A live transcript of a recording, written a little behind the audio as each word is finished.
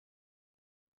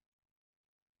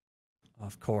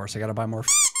Of course, I gotta buy more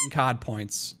COD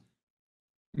points.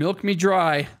 Milk me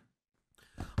dry.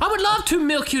 I would love to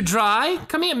milk you dry.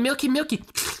 Come here, milky, milky.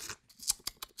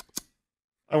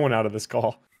 I went out of this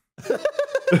call.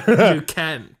 You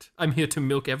can't. I'm here to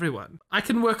milk everyone. I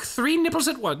can work 3 nipples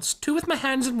at once. 2 with my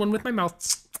hands and 1 with my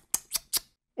mouth.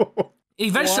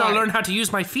 Eventually I'll learn how to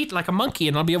use my feet like a monkey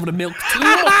and I'll be able to milk 2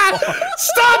 more.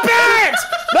 Stop it!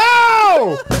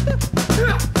 No!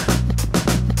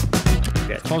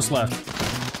 Close left.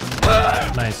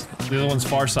 Nice. The other one's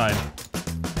far side.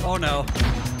 Oh no.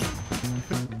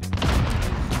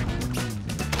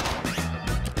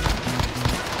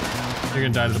 You're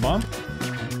gonna die to the bomb?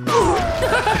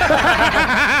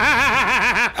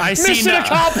 I see Mission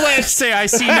accomplished! Say, I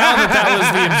see now that was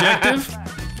the objective.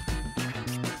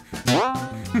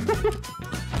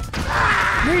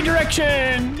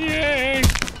 Redirection! Yay!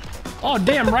 Oh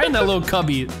damn, right in that little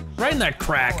cubby. Right in that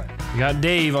crack. We got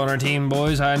Dave on our team,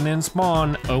 boys, hiding in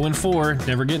spawn. 0-4,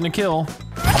 never getting a kill.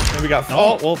 And we got,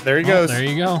 oh, well, there he goes. There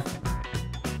you go.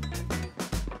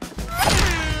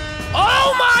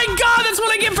 Oh my god, that's what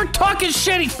I get for talking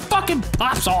shit. He fucking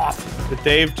pops off. Did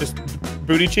Dave just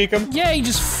booty cheek him? Yeah, he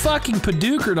just fucking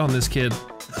padookered on this kid.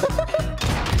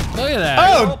 Look at that.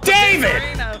 Oh, David!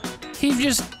 He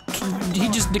just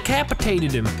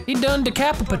decapitated him. He done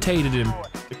decapitated him.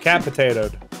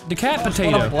 Decapitated. I wanna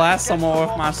Decapitated. blast someone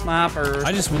with my sniper.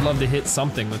 I just would love to hit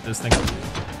something with this thing.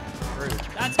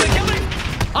 That's gonna kill me.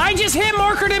 I just hit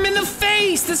markered him in the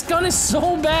face. This gun is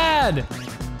so bad.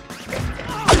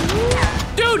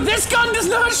 Dude, this gun does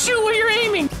not shoot when you're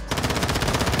aiming.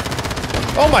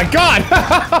 Oh my god!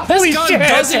 Holy This gun shit!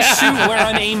 doesn't shoot where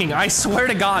I'm aiming. I swear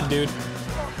to God, dude.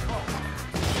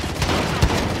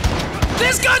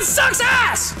 This gun sucks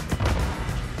ass!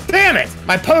 Damn it!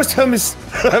 My post-hummus.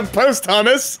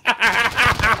 Post-hummus? I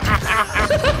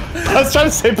was trying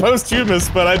to say post-hummus,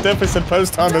 but I definitely said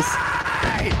post-hummus.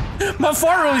 My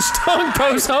fart really stung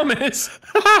post-hummus.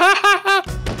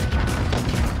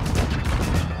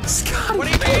 Scott, What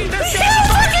do you mean? you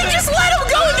fucking just let him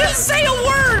go and didn't say a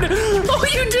word! All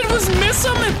you did was miss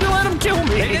him and let him kill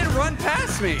me. They didn't run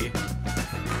past me.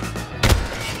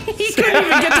 He couldn't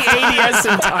even get the ADS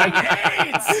in time.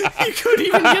 He couldn't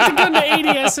even get the gun to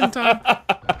ADS in time.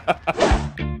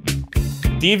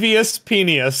 Devious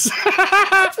Penius.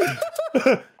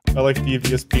 I like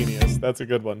Devious Penius. That's a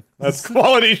good one. That's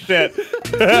quality shit.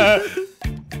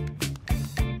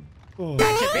 Oh.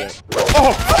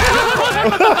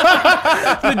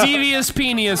 The devious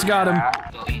penis got him.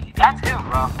 That's him,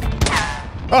 bro.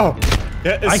 Oh.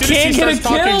 Yeah, I can't get a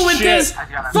kill with this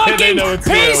fucking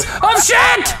piece of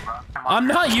shit! I'm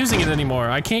not using it anymore.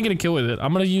 I can't get a kill with it.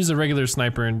 I'm gonna use a regular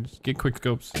sniper and get quick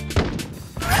scopes.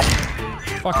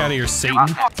 Fuck out of here,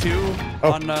 Satan. 2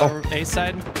 on A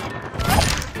side.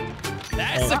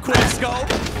 That's a quick scope.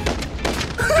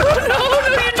 No,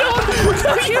 you don't!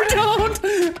 No, you don't!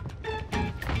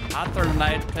 Hot third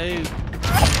night, hey.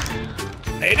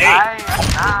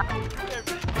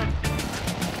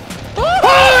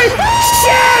 Holy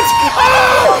shit!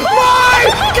 Oh my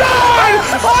god!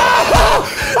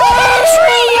 Oh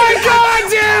my god,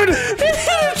 dude! It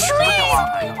hit a tree!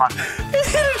 It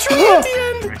hit a tree at the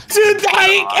end! Dude,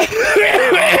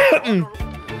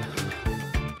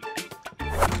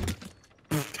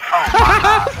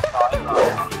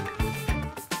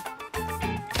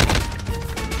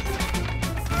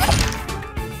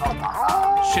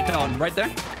 Shit down, right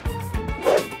there.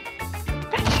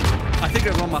 I think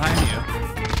there's one behind you.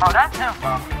 Oh, that's him,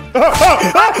 bro. Oh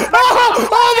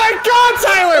my god,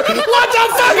 Tyler! What the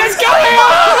fuck is going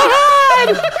on?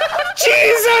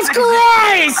 Jesus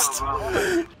Christ!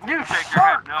 You shake your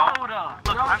head, no. Hold on.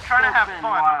 Look, I'm trying to have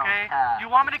fun, okay? You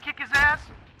want me to kick his ass?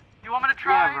 You want me to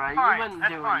try? Yeah, bro, you fine, wouldn't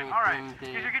that's do fine. anything, Alright, dude.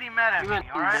 because you're getting mad at You me,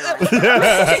 wouldn't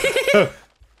alright?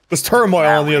 There's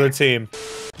turmoil on the other team.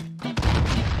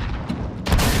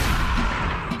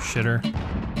 Shitter.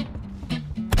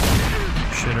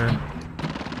 Shitter.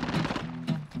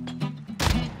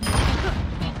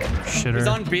 Shitter. He's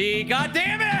on B. God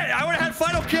damn it! I would have had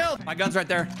final kill. My gun's right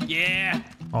there. Yeah.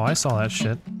 Oh, I saw that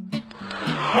shit.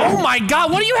 Oh my god,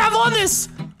 what do you have on this?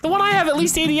 The one I have at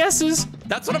least ADS's.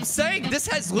 That's what I'm saying. This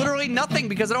has literally nothing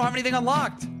because I don't have anything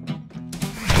unlocked.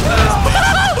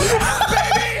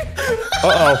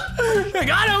 Uh-oh. I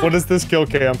got him! What is this kill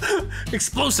cam?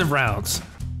 Explosive rounds.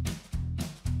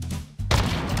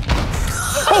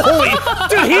 Holy,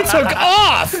 dude, he took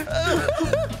off!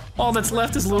 All that's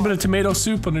left is a little bit of tomato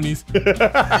soup underneath.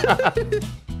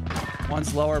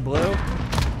 One's lower blue.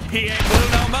 He ain't blue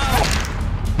no more.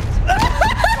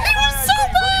 He was so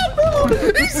bad, bro!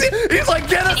 He's like,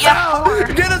 get us out!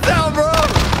 Get us out, bro!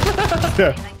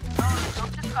 Yeah. Go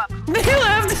to Scott. He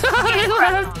left. He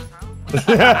left.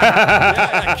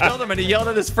 Yeah, I killed him and he yelled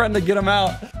at his friend to get him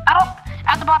out. Oh,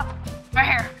 at the bottom. Right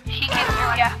here. He came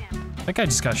through, yeah. That guy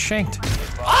just got shanked.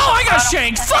 Oh, I got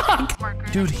shanked. Fuck.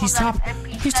 Dude, he's top.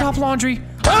 He's top laundry.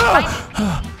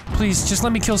 Oh! Please, just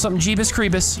let me kill something. Jeebus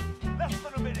Creebus.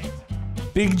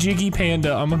 Big Jiggy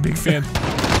Panda. I'm a big fan.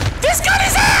 This got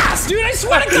his ass! Dude, I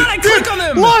swear to God, I click on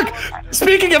him! Look!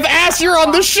 Speaking of ass, you're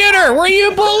on the shitter where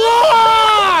you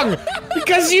belong!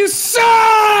 Because you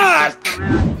suck!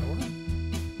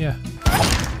 Yeah.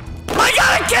 I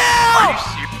got a kill!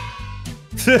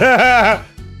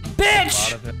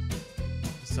 Bitch!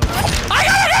 I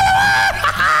got another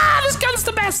one! This gun's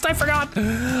the best, I forgot.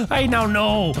 I now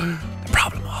know. The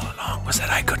problem all along was that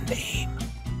I couldn't aim.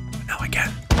 But now I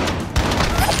can.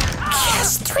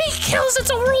 Yes, 3 kills,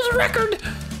 it's a world record!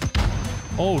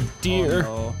 Oh dear.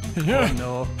 Oh no. Oh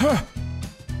no.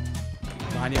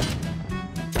 Behind you.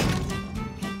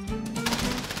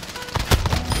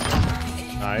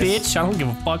 Nice. Bitch, I don't give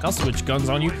a fuck, I'll switch guns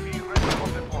on you.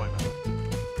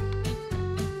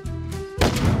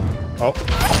 Oh.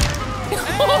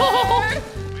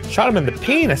 Shot him in the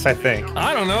penis, I think.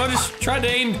 I don't know, I just tried to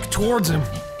aim towards him.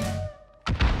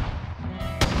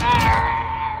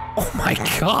 Oh my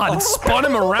god, it spun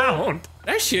him around.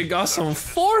 That shit got some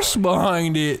force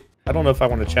behind it. I don't know if I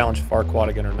want to challenge Farquaad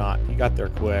again or not. He got there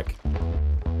quick.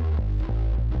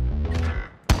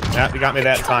 Yeah, you got me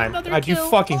that time. God, you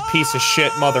fucking piece of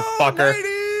shit, motherfucker.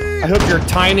 I hope your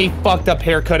tiny, fucked up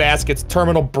haircut ass gets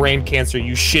terminal brain cancer,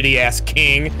 you shitty ass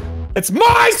king. It's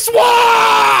my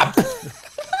swamp!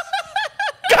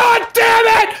 God damn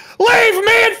it! Leave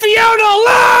me and Fiona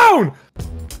alone!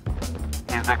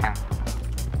 He's looking.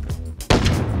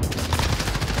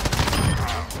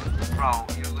 Bro,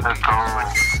 you're looking.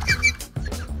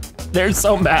 They're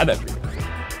so mad at me.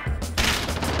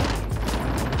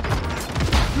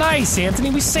 Nice, Anthony.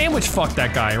 We sandwich fucked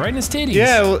that guy right in his titties.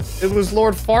 Yeah, it was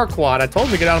Lord Farquaad. I told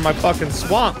him to get out of my fucking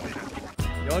swamp.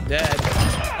 You're dead.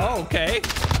 Oh, okay.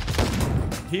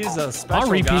 He's a special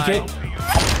I'll repeat guy. it.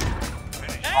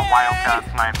 A wildcat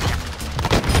sniper.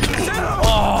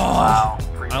 Oh,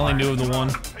 I only knew of the one.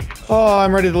 Oh,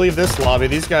 I'm ready to leave this lobby.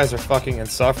 These guys are fucking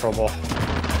insufferable.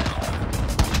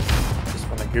 Just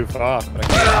want to goof off, but I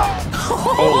can't.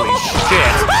 Holy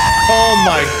shit! Oh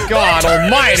my God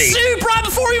Almighty! Soup right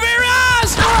before your very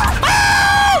eyes!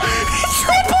 Oh!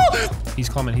 Triple! He's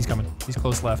coming. He's coming. He's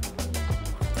close left.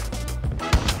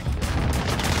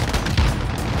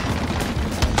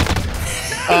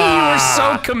 You were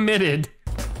so committed.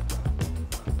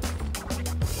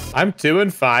 I'm 2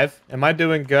 and 5. Am I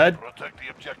doing good?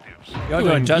 You're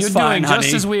doing just You're fine, doing honey.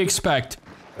 just as we expect.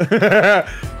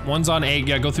 One's on 8.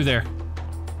 Yeah, go through there.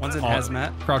 One's in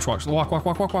hazmat. Crouch walk. Walk, walk,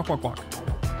 walk, walk, walk, walk, walk.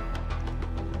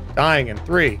 Dying in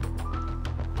 3,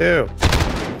 2.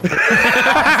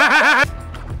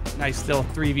 Nice, still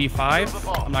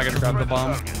 3v5. I'm not gonna grab the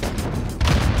bomb.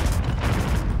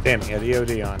 Damn, he had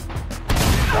EOD on.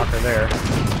 Walker there.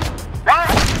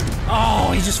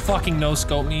 Oh, he just fucking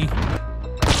no-scoped me.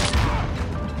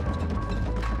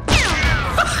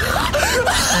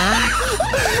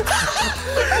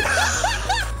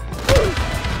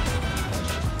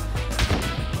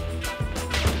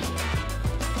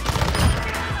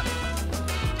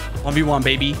 1v1,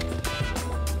 baby.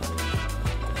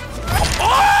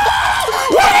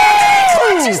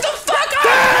 Just the fuck up!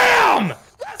 Damn!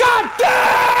 God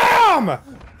damn!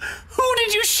 Who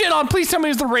did you shit on? Please tell me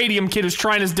it was the radium kid who's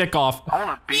trying his dick off. I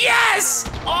wanna beat Yes!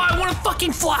 Oh, I want to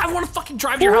fucking fly. I want to fucking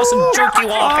drive to your house and jerk you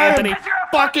off, Anthony.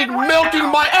 Fucking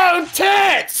milking my own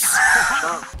tits!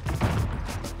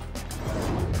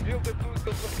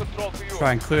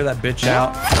 Try and clear that bitch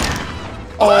out.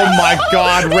 Oh my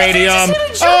God, radium! Just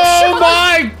hit a jump Oh shot.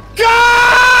 my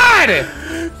God!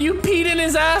 You peed in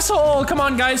his asshole. Come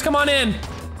on, guys. Come on in.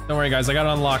 Don't worry, guys. I got it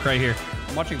on lock right here.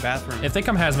 I'm watching bathroom. If they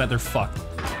come hazmat, they're fucked.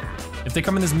 If they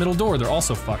come in this middle door, they're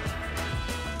also fucked.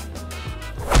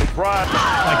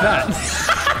 Like that.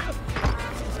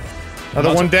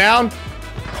 Another one down.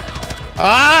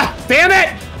 Ah! Damn it!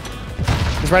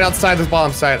 He's right outside this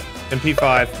bottom site in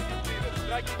P5.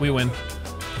 We win.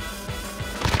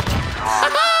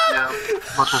 Yeah,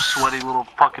 bunch of sweaty little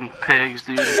fucking pigs,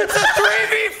 dude.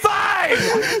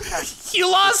 3v5! You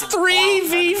lost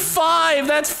 3v5!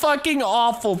 That's fucking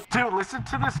awful. Dude, listen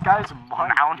to this guy's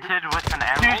mounted with an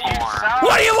M4.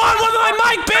 What do you want with my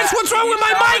mic, bitch? What's wrong with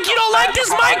my mic? You don't like this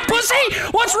mic, pussy?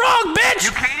 What's wrong, bitch?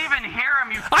 You can't even hear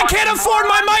him, you I can't fucking afford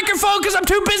my moron. microphone because I'm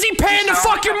too busy paying to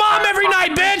fuck your mom every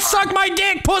night, bitch. Suck my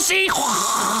dick, pussy.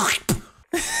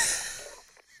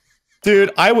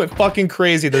 Dude, I went fucking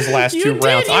crazy those last 2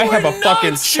 rounds. I have a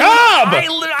fucking chub!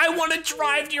 I want want to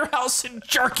drive to your house and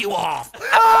jerk you off.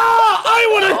 I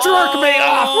want to jerk me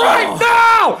off right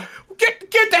now!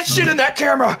 Get that shit in that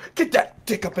camera! Get that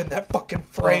dick up in that fucking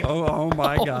frame! Oh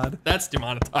my god. That's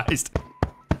demonetized.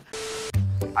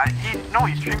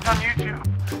 He streams on YouTube.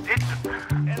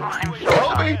 I'm so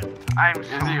sorry.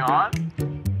 Is he on?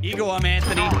 Eagle, I'm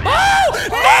Anthony. Oh!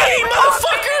 Nady,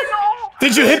 motherfucker!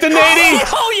 Did you hit the Nady?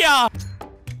 Oh, yeah!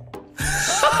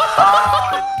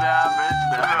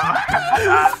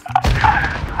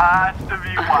 Has to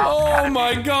be Wildcat. Oh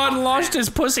my god, launched his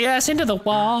pussy ass into the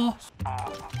wall.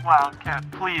 Wildcat,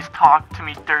 please talk to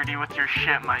me dirty with your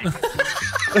shit mic.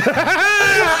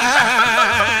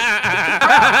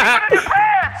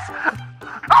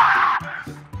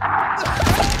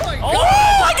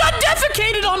 Oh, I got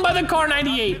defecated on by the car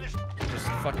 98. Just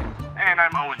fucking. And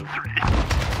I'm 0-3.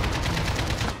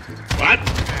 What?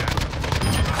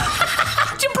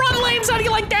 You brought lames out of you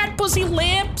like that, pussy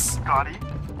lips. Scotty,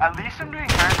 at least I'm doing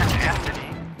better than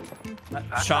Anthony.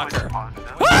 That's Shocker. always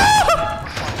positive.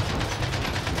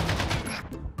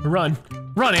 Run.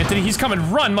 Run, Anthony. He's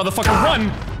coming. Run, motherfucker.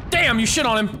 Run. Damn, you shit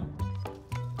on him.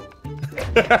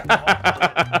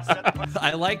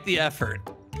 I like the effort.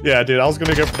 Yeah, dude, I was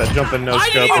gonna go for that jumping no scope. I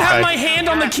didn't even have my hand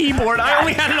on the keyboard. I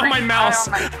only had it on my mouse.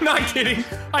 Not kidding.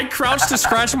 I crouched to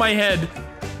scratch my head.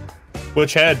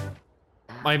 Which head?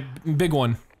 My big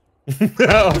one. Oh,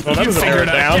 well, that was figured it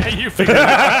out. down. Yeah, you figured it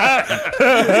out.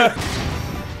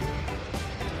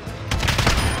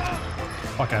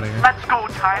 Fuck out of here. Let's go,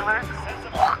 Tyler.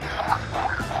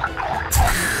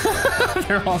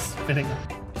 They're all spinning.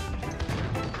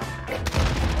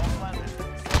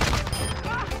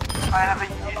 I have a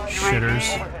Shitters.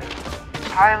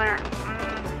 Tyler,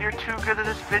 you're too good at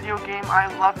this video game. I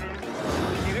love you.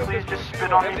 Can you please just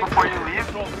spit on me before you leave?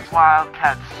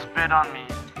 Wildcat, spit on me.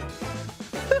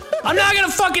 I'm not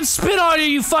gonna fucking spit on you,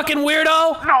 you fucking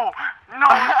weirdo! No!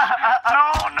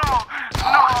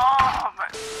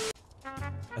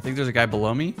 I think there's a guy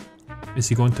below me. Is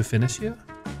he going to finish you?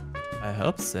 I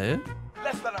hope so.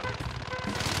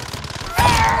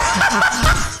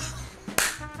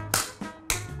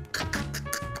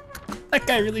 That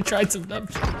guy really tried some dumb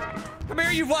shit. Come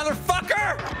here, you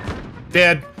motherfucker!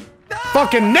 Dead. No!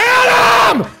 Fucking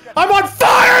nailed him! I'm on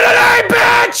fire today,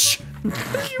 bitch!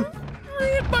 You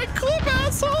ran my clip,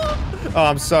 asshole! Oh,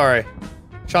 I'm sorry.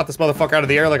 Shot this motherfucker out of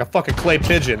the air like a fucking clay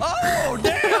pigeon. Oh,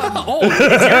 damn! Oh,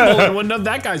 his air bullet wouldn't have.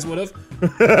 That guy's would have.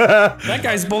 That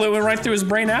guy's bullet went right through his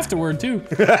brain afterward, too.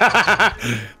 The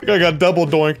guy got double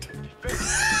doinked.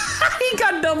 He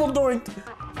got double doinked.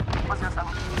 What's this?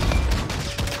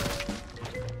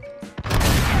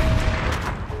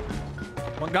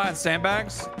 One guy in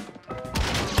sandbags.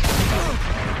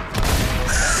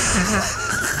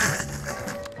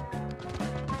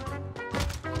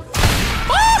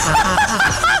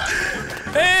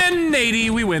 And Nady,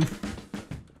 we win.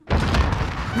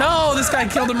 No, this guy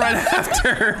killed him right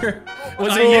after.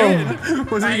 Was it you?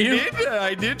 Was it you?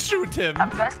 I did shoot him.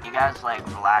 Best you guys like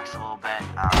relax a little bit.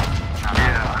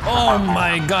 Oh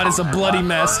my god, it's a bloody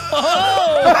mess.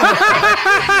 Oh!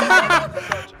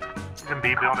 Can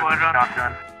be building a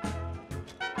shotgun.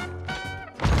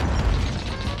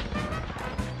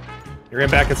 He ran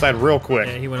back inside real quick.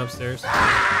 Yeah, he went upstairs. He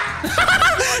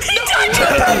died to a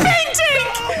propane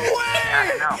tank!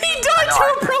 He died to a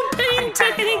propane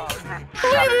tank!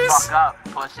 Look at this! Fuck up,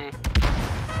 pussy.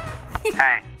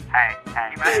 Hey,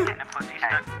 getting a pussy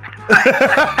stuck.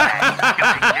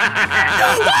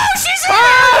 Oh, she's in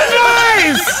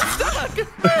Nice!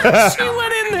 She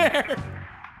went in there!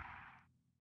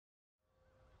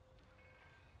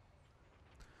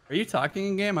 Are you talking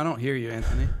in game? I don't hear you,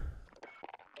 Anthony.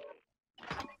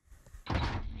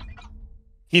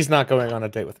 He's not going on a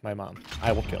date with my mom.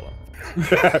 I will kill him.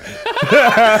 I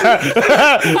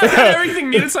had everything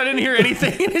muted so I didn't hear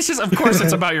anything. It's just, of course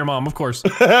it's about your mom, of course.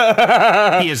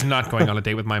 He is not going on a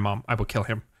date with my mom. I will kill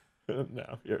him.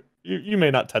 No, you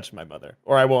may not touch my mother,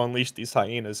 or I will unleash these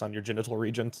hyenas on your genital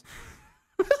regions.